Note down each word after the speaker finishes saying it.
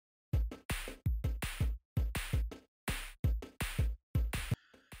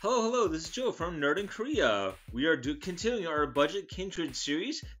Hello, this is Joe from Nerd in Korea. We are continuing our budget Kindred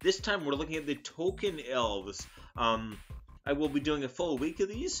series. This time we're looking at the token elves. I will be doing a full week of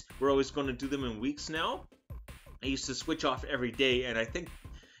these. We're always going to do them in weeks now. I used to switch off every day, and I think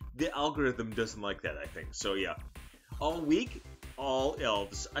the algorithm doesn't like that, So yeah, all week, all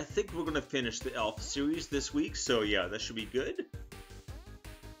elves. I think we're going to finish the elf series this week, so yeah, that should be good.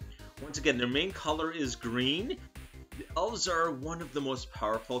 Once again, their main color is green. The elves are one of the most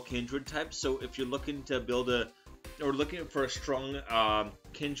powerful kindred types, so if you're looking to build or looking for a strong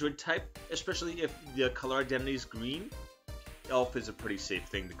kindred type, especially if the color identity is green, elf is a pretty safe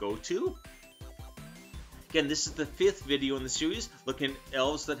thing to go to. Again, this is the 5th video in the series, looking at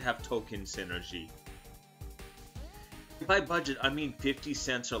elves that have token synergy. By budget, I mean 50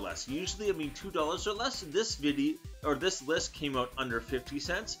 cents or less. Usually I mean $2 or less. This video, or this list came out under 50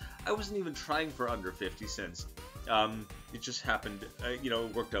 cents. I wasn't even trying for under 50 cents. It just happened,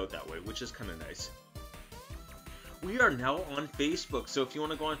 it worked out that way, which is kind of nice. We are now on Facebook, so if you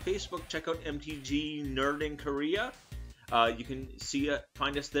want to go on Facebook, check out MTG Nerd in Korea. You can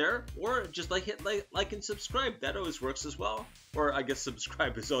find us there, or just hit like and subscribe. That always works as well. Or I guess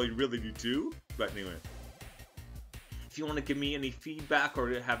subscribe is all you really need to. But anyway, if you want to give me any feedback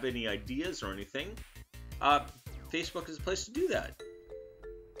or have any ideas or anything, Facebook is a place to do that.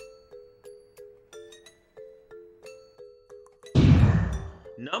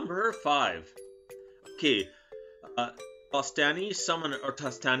 Number 5. Okay, Tostanese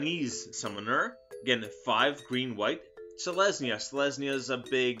Summoner. Again, 5 green-white. Selesnya. Selesnya is a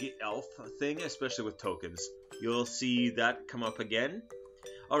big elf thing, especially with tokens. You'll see that come up again.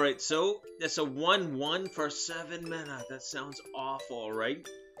 Alright, so that's a 1/1 for 7 mana. That sounds awful, right?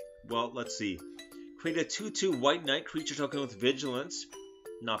 Well, let's see. Create a 2/2 white knight creature token with vigilance.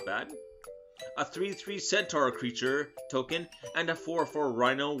 Not bad. A 3/3 centaur creature token, and a 4/4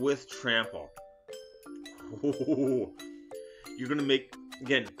 rhino with trample. Oh, you're gonna make,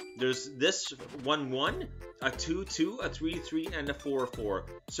 again, there's this 1/1, a 2/2, a 3/3, and a 4/4.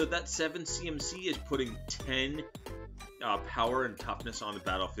 So that 7 CMC is putting 10 power and toughness on the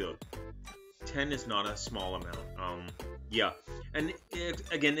battlefield. 10 is not a small amount. Yeah, and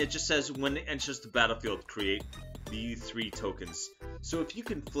it just says when it enters the battlefield, create the 3 tokens. So if you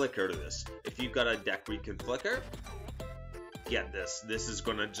can flicker to this, if you've got a deck where you can flicker, get this. This is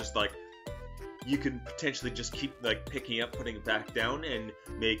gonna just you can potentially just keep picking up, putting it back down, and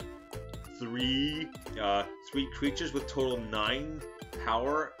make 3 creatures with total 9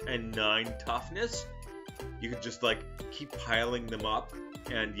 power and 9 toughness. You can just keep piling them up,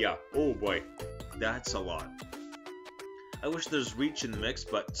 and yeah, oh boy, that's a lot. I wish there's reach in the mix,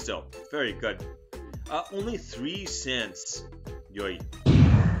 but still, very good. Only 3 cents. Yoy.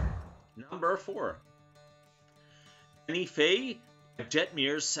 Number 4. Penny Faye,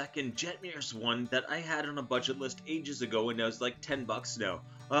 Jetmir's second. Jetmir's one that I had on a budget list ages ago, and it was like $10 now.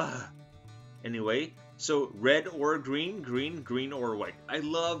 Anyway, so red or green, green or white. I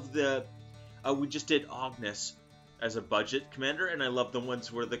love the... we just did Ognes as a budget commander, and I love the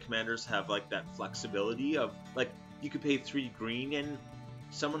ones where the commanders have that flexibility of you could pay 3 green and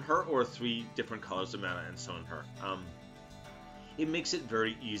summon her, or 3 different colors of mana and summon her. It makes it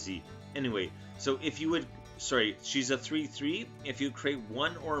very easy. Anyway, so if you would, she's a 3/3. If you create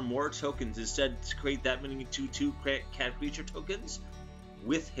 1 or more tokens, instead to create that many 2/2 cat creature tokens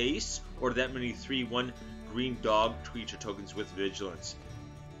with haste, or that many 3/1 green dog creature tokens with vigilance.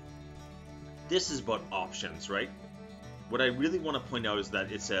 This is about options, right? What I really want to point out is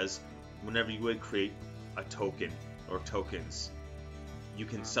that it says whenever you would create a token or tokens, you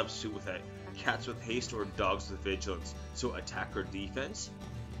can substitute with cats with haste or dogs with vigilance, so attack or defense.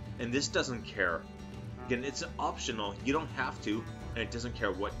 And this doesn't care. Again, it's optional. You don't have to, and it doesn't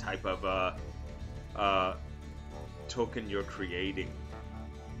care what type of token you're creating.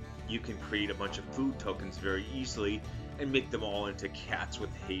 You can create a bunch of food tokens very easily and make them all into cats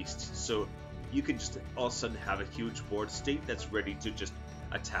with haste. So you can just all of a sudden have a huge board state that's ready to just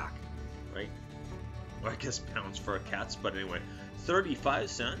attack, right? Or I guess pounds for cats, but anyway, 35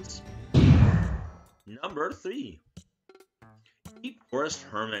 cents. Number 3. Deep Forest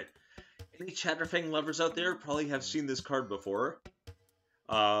Hermit. Any Chatterfang lovers out there probably have seen this card before.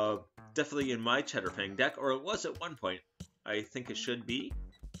 Definitely in my Chatterfang deck, or it was at one point. I think it should be.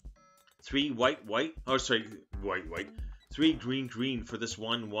 3 white. Oh, sorry, white. 3 green for this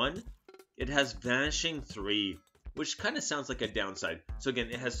 1/1. It has Vanishing 3, which kind of sounds like a downside. So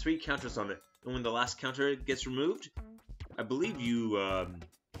again, it has 3 counters on it, and when the last counter gets removed, I believe you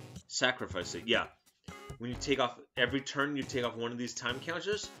sacrifice it. Yeah. When you take off, every turn you take off one of these time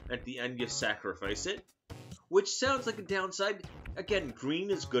counters, at the end you sacrifice it. which sounds like a downside. Again,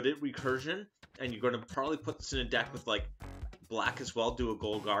 green is good at recursion, and you're going to probably put this in a deck with like black as well, do a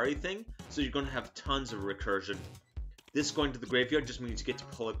Golgari thing, so you're going to have tons of recursion. This going to the graveyard just means you get to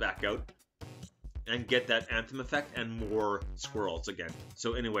pull it back out and get that Anthem effect and more squirrels again.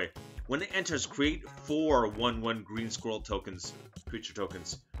 So anyway, when it enters, create 4 1/1 green squirrel tokens, creature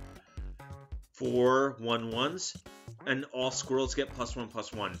tokens. 4 1/1s, and all squirrels get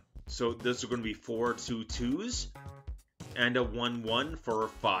 +1/+1. So those are going to be 4 2/2s and a 1/1 for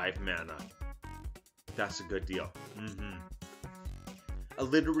 5 mana. That's a good deal. A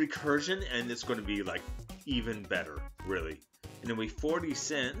little recursion, and it's going to be like even better, really. Anyway, 40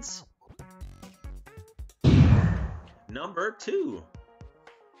 cents. Number 2,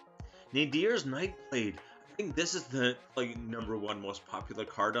 Nadir's Nightblade. I think this is the like #1 most popular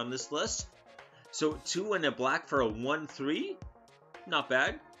card on this list. So 2 and a black for a 1/3, not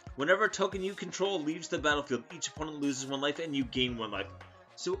bad. Whenever a token you control leaves the battlefield, each opponent loses 1 life and you gain 1 life.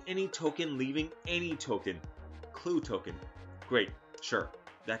 So any token leaving any token, clue token, great, sure,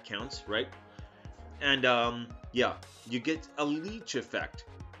 that counts, right? And yeah, you get a leech effect.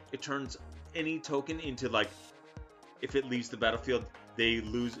 It turns any token into like, if it leaves the battlefield, they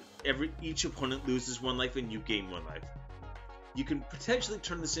lose each opponent loses 1 life and you gain 1 life. You can potentially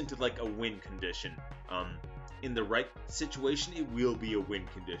turn this into like a win condition. In the right situation, it will be a win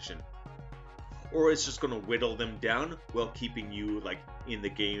condition. Or it's just going to whittle them down while keeping you like in the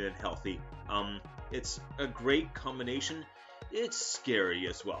game and healthy. It's a great combination. It's scary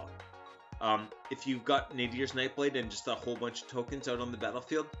as well. If you've got Nadir's Nightblade and just a whole bunch of tokens out on the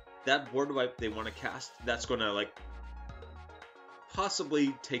battlefield, that board wipe they want to cast, that's going to like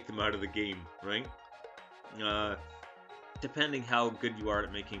possibly take them out of the game, right? Depending how good you are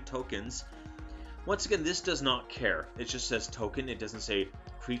at making tokens. Once again, this does not care. It just says token. It doesn't say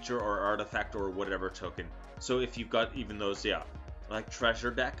creature or artifact or whatever token. So if you've got even those, yeah, like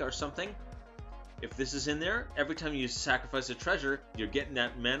treasure deck or something, if this is in there, every time you sacrifice a treasure, you're getting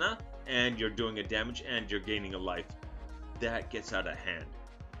that mana and you're doing a damage and you're gaining a life. That gets out of hand.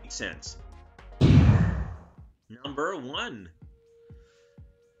 Makes sense. Number 1,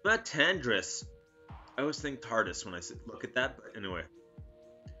 Matandris. I always think TARDIS when I look at that, but anyway.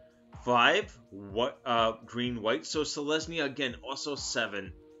 5 green white, so Selesnya again also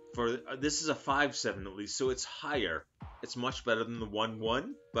 7 for this is a 5/7 at least, so it's higher. It's much better than the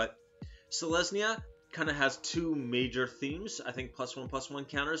 1/1, but Selesnya kind of has 2 major themes. I think +1/+1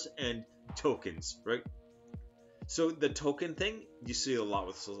 counters and tokens, right? So the token thing you see a lot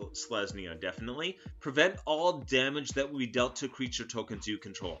with Selesnya, definitely. Prevent all damage that will be dealt to creature tokens you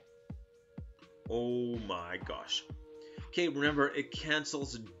control. Oh my gosh. Okay, remember, it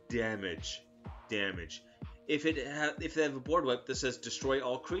cancels damage. If they have a board wipe that says destroy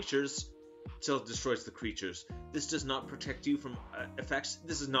all creatures, so it destroys the creatures. This does not protect you from effects.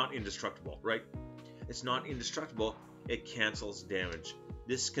 This is not indestructible, right? It's not indestructible. It cancels damage.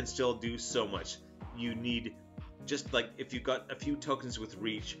 This can still do so much. You need, just like if you've got a few tokens with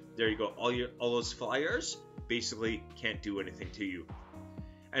reach, there you go. All those flyers basically can't do anything to you.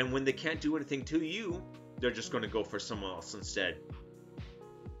 And when they can't do anything to you, they're just going to go for someone else instead.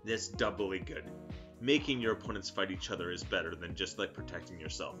 That's doubly good. Making your opponents fight each other is better than just like protecting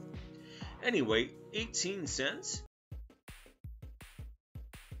yourself. Anyway, 18 cents.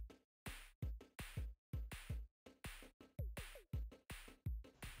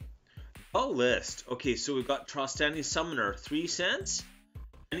 List. Okay, so we've got Trostani Summoner, 3 cents.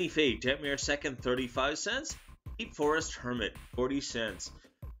 Any Fade, Jetmir Second, 35 cents. Deep Forest Hermit, 40 cents.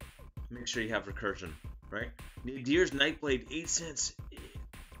 Make sure you have recursion, right? Nadir's Nightblade, 8 cents. It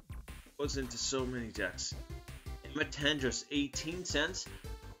goes into so many decks. Matandris, 18 cents.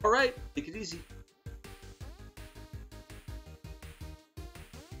 Alright, take it easy.